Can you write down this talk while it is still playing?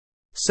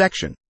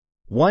Section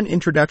 1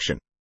 Introduction.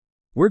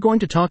 We're going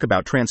to talk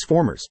about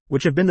transformers,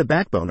 which have been the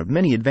backbone of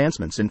many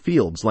advancements in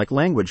fields like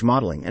language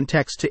modeling and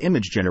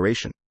text-to-image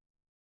generation.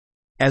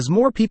 As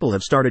more people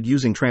have started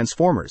using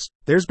transformers,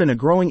 there's been a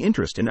growing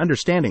interest in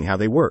understanding how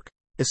they work,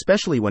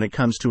 especially when it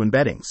comes to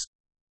embeddings.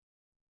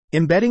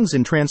 Embeddings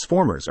in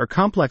transformers are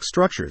complex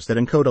structures that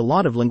encode a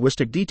lot of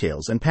linguistic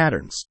details and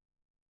patterns.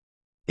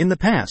 In the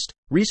past,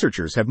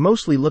 researchers have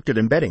mostly looked at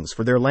embeddings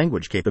for their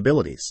language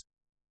capabilities.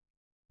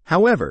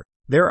 However,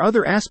 there are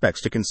other aspects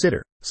to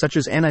consider, such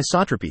as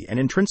anisotropy and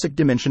intrinsic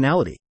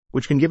dimensionality,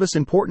 which can give us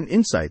important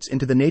insights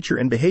into the nature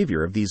and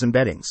behavior of these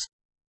embeddings.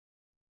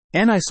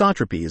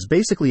 Anisotropy is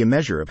basically a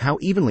measure of how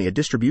evenly a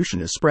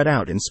distribution is spread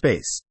out in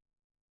space.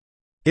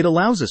 It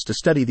allows us to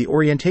study the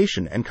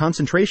orientation and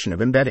concentration of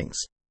embeddings.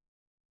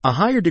 A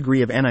higher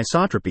degree of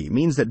anisotropy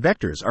means that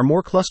vectors are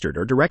more clustered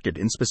or directed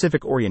in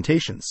specific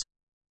orientations.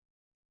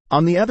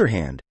 On the other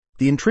hand,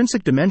 the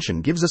intrinsic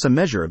dimension gives us a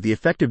measure of the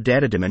effective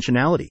data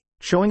dimensionality,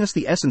 showing us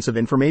the essence of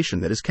information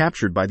that is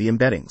captured by the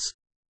embeddings.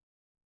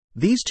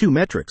 These two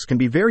metrics can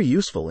be very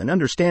useful in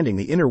understanding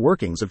the inner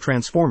workings of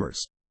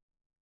transformers.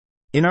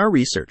 In our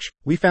research,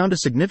 we found a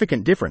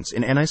significant difference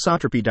in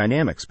anisotropy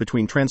dynamics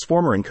between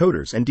transformer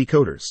encoders and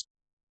decoders.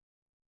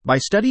 By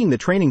studying the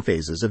training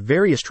phases of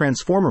various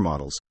transformer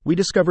models, we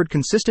discovered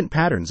consistent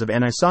patterns of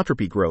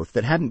anisotropy growth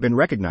that hadn't been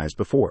recognized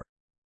before.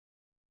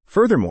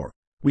 Furthermore,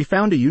 we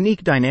found a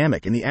unique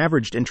dynamic in the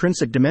averaged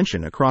intrinsic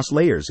dimension across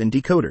layers in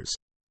decoders.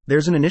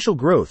 There's an initial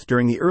growth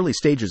during the early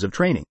stages of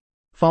training,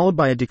 followed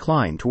by a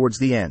decline towards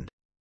the end.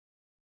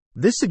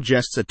 This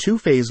suggests a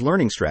two-phase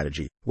learning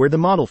strategy, where the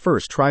model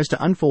first tries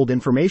to unfold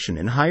information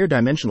in higher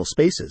dimensional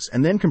spaces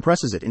and then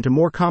compresses it into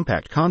more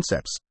compact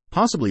concepts,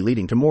 possibly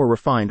leading to more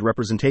refined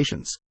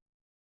representations.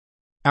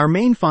 Our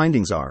main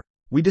findings are,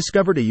 we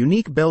discovered a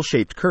unique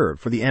bell-shaped curve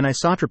for the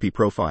anisotropy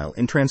profile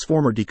in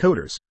transformer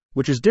decoders,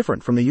 which is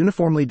different from the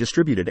uniformly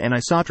distributed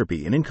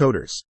anisotropy in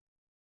encoders.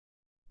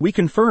 We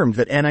confirmed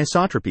that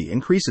anisotropy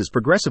increases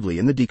progressively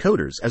in the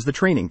decoders as the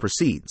training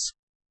proceeds.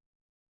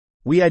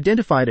 We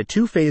identified a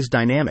two-phase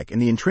dynamic in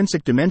the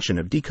intrinsic dimension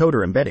of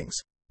decoder embeddings,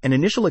 an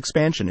initial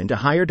expansion into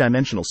higher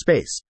dimensional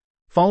space,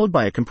 followed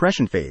by a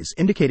compression phase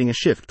indicating a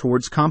shift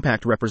towards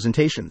compact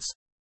representations.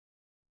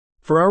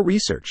 For our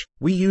research,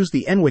 we used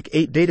the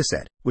NWIC8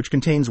 dataset, which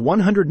contains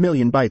 100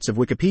 million bytes of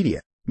Wikipedia,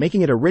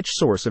 making it a rich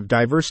source of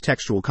diverse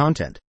textual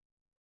content.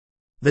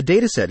 The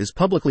dataset is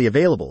publicly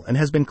available and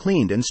has been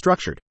cleaned and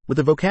structured, with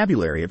a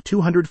vocabulary of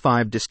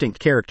 205 distinct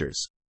characters.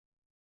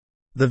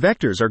 The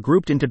vectors are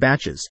grouped into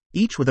batches,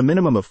 each with a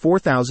minimum of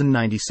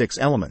 4,096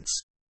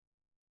 elements.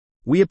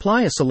 We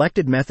apply a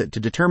selected method to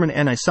determine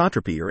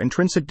anisotropy or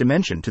intrinsic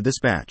dimension to this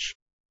batch.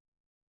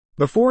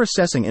 Before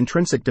assessing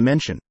intrinsic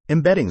dimension,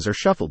 embeddings are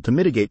shuffled to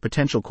mitigate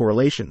potential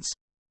correlations.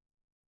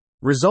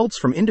 Results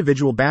from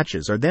individual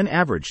batches are then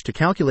averaged to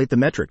calculate the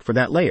metric for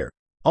that layer,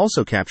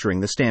 also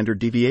capturing the standard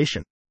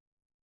deviation.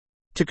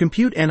 To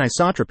compute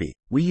anisotropy,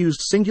 we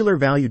used singular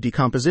value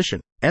decomposition,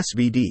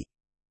 SVD.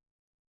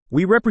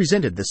 We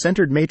represented the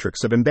centered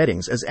matrix of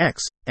embeddings as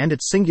X, and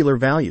its singular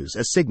values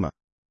as sigma.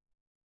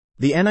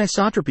 The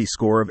anisotropy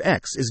score of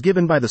X is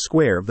given by the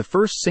square of the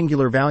first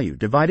singular value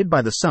divided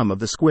by the sum of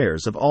the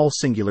squares of all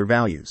singular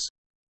values.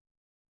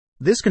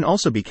 This can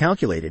also be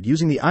calculated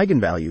using the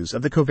eigenvalues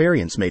of the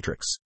covariance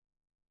matrix.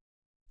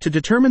 To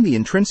determine the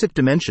intrinsic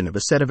dimension of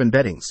a set of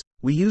embeddings,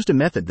 we used a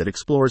method that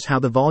explores how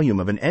the volume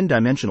of an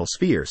n-dimensional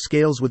sphere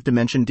scales with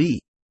dimension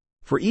d.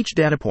 For each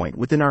data point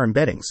within our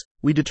embeddings,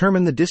 we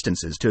determine the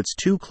distances to its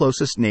two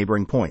closest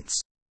neighboring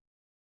points.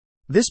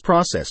 This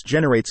process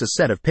generates a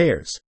set of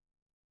pairs.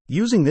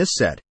 Using this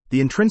set, the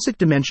intrinsic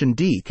dimension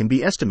d can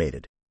be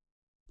estimated.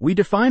 We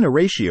define a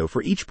ratio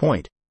for each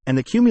point, and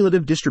the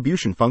cumulative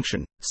distribution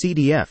function,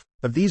 CDF,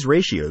 of these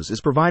ratios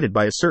is provided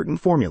by a certain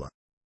formula.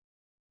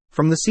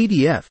 From the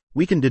CDF,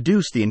 we can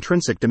deduce the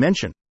intrinsic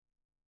dimension.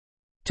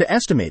 To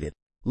estimate it,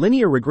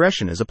 linear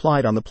regression is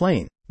applied on the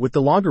plane, with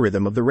the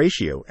logarithm of the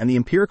ratio and the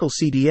empirical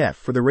CDF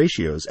for the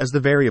ratios as the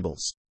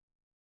variables.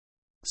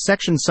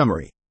 Section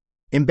Summary.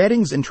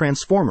 Embeddings in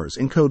transformers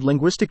encode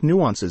linguistic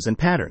nuances and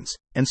patterns,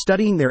 and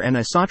studying their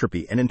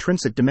anisotropy and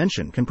intrinsic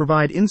dimension can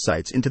provide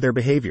insights into their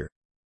behavior.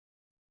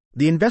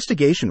 The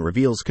investigation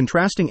reveals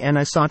contrasting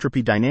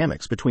anisotropy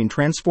dynamics between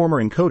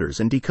transformer encoders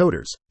and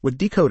decoders, with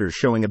decoders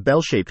showing a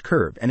bell-shaped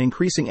curve and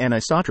increasing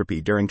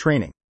anisotropy during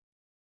training.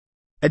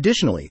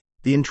 Additionally,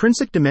 the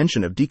intrinsic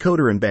dimension of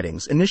decoder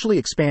embeddings initially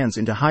expands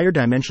into higher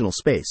dimensional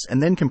space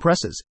and then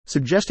compresses,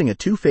 suggesting a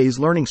two-phase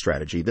learning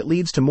strategy that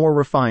leads to more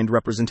refined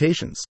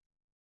representations.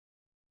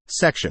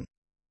 Section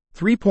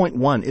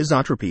 3.1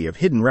 Isotropy of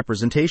hidden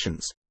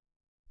representations.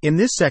 In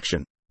this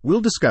section,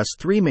 we'll discuss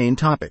three main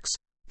topics: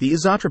 the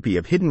isotropy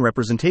of hidden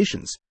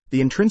representations,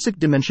 the intrinsic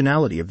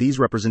dimensionality of these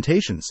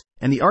representations,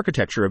 and the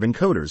architecture of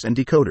encoders and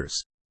decoders.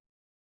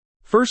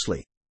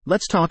 Firstly,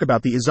 let's talk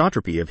about the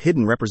isotropy of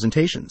hidden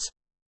representations.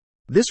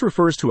 This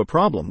refers to a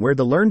problem where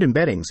the learned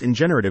embeddings in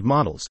generative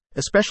models,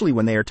 especially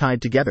when they are tied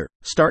together,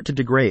 start to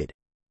degrade.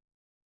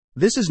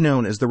 This is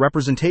known as the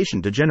representation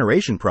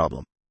degeneration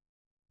problem.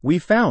 We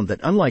found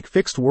that unlike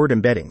fixed word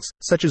embeddings,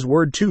 such as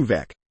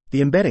word2vec,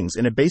 the embeddings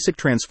in a basic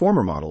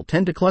transformer model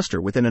tend to cluster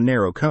within a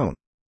narrow cone.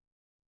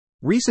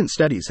 Recent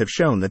studies have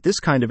shown that this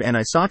kind of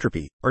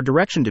anisotropy, or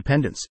direction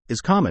dependence,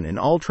 is common in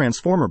all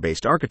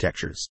transformer-based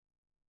architectures.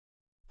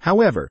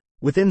 However,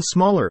 within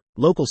smaller,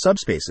 local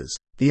subspaces,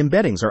 the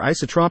embeddings are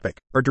isotropic,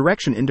 or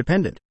direction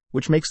independent,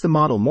 which makes the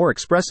model more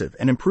expressive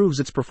and improves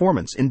its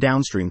performance in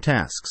downstream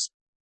tasks.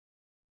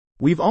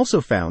 We've also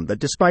found that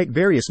despite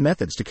various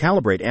methods to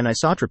calibrate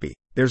anisotropy,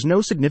 there's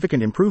no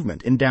significant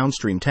improvement in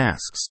downstream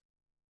tasks.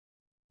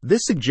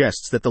 This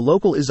suggests that the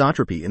local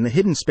isotropy in the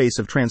hidden space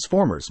of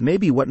transformers may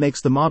be what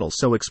makes the model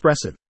so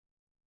expressive.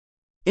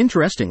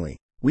 Interestingly,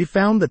 we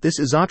found that this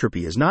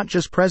isotropy is not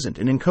just present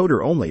in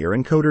encoder-only or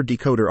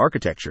encoder-decoder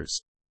architectures.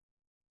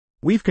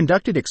 We've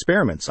conducted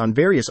experiments on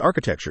various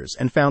architectures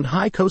and found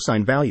high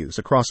cosine values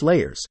across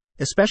layers,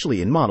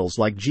 especially in models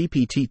like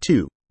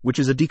GPT-2, which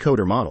is a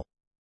decoder model.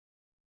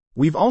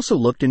 We've also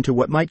looked into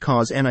what might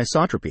cause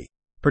anisotropy,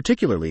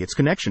 particularly its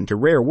connection to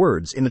rare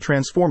words in the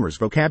transformer's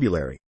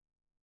vocabulary.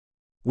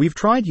 We've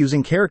tried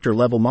using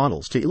character-level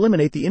models to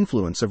eliminate the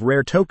influence of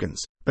rare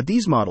tokens, but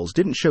these models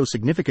didn't show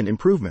significant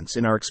improvements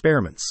in our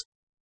experiments.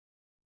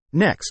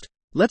 Next,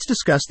 let's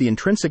discuss the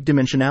intrinsic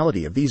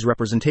dimensionality of these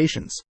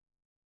representations.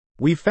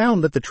 We've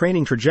found that the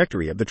training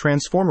trajectory of the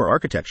transformer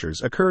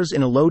architectures occurs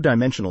in a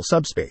low-dimensional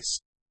subspace.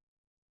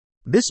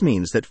 This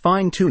means that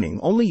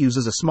fine-tuning only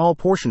uses a small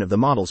portion of the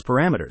model's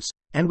parameters,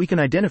 and we can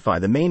identify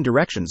the main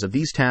directions of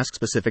these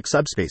task-specific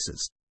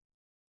subspaces.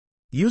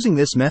 Using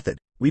this method,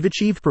 we've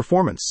achieved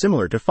performance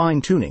similar to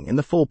fine-tuning in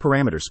the full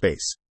parameter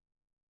space.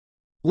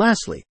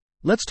 Lastly,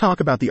 let's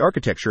talk about the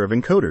architecture of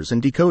encoders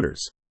and decoders.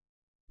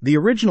 The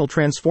original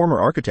transformer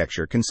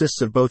architecture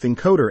consists of both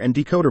encoder and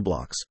decoder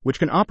blocks, which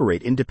can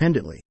operate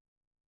independently.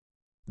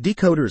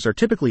 Decoders are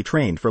typically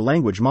trained for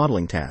language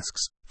modeling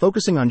tasks,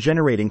 focusing on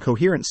generating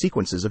coherent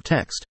sequences of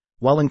text,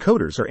 while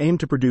encoders are aimed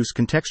to produce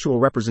contextual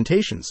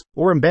representations,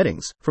 or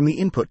embeddings, from the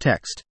input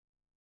text.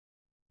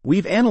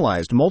 We've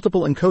analyzed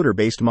multiple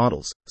encoder-based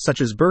models,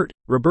 such as BERT,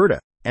 Roberta,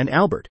 and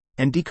Albert,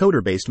 and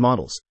decoder-based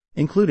models,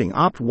 including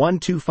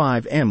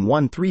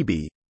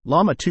OPT125M13B,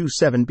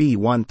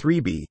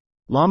 Llama27B13B,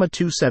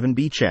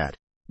 Llama27B Chat,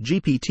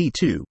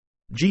 GPT-2,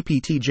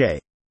 GPTJ,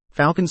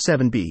 Falcon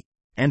 7B,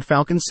 and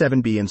Falcon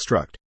 7B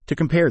Instruct, to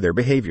compare their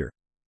behavior.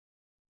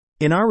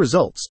 In our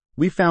results,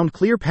 we found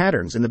clear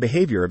patterns in the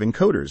behavior of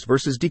encoders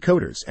versus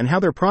decoders and how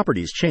their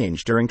properties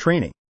change during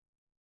training.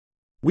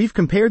 We've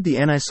compared the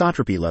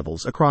anisotropy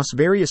levels across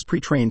various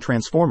pre-trained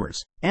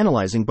transformers,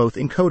 analyzing both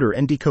encoder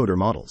and decoder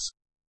models.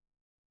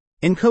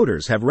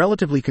 Encoders have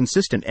relatively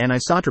consistent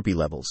anisotropy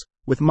levels,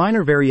 with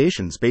minor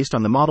variations based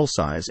on the model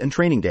size and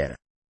training data.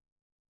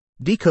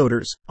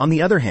 Decoders, on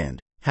the other hand,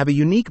 have a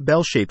unique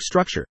bell-shaped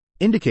structure,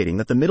 indicating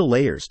that the middle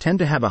layers tend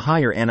to have a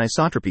higher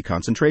anisotropy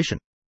concentration.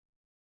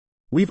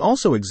 We've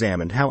also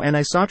examined how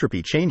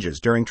anisotropy changes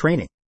during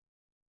training.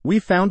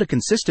 We've found a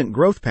consistent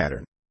growth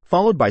pattern,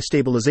 followed by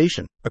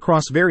stabilization,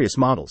 across various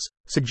models,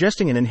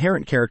 suggesting an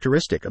inherent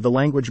characteristic of the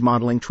language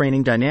modeling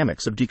training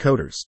dynamics of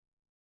decoders.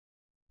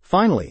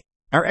 Finally,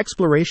 our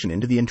exploration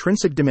into the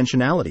intrinsic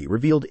dimensionality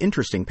revealed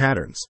interesting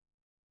patterns.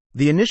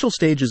 The initial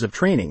stages of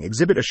training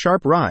exhibit a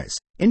sharp rise,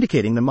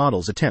 indicating the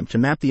model's attempt to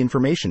map the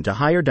information to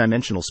higher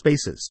dimensional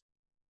spaces.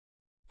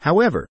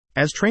 However,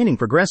 as training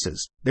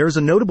progresses, there is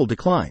a notable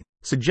decline,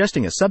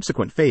 suggesting a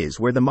subsequent phase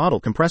where the model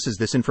compresses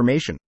this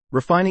information,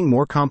 refining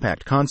more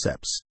compact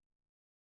concepts.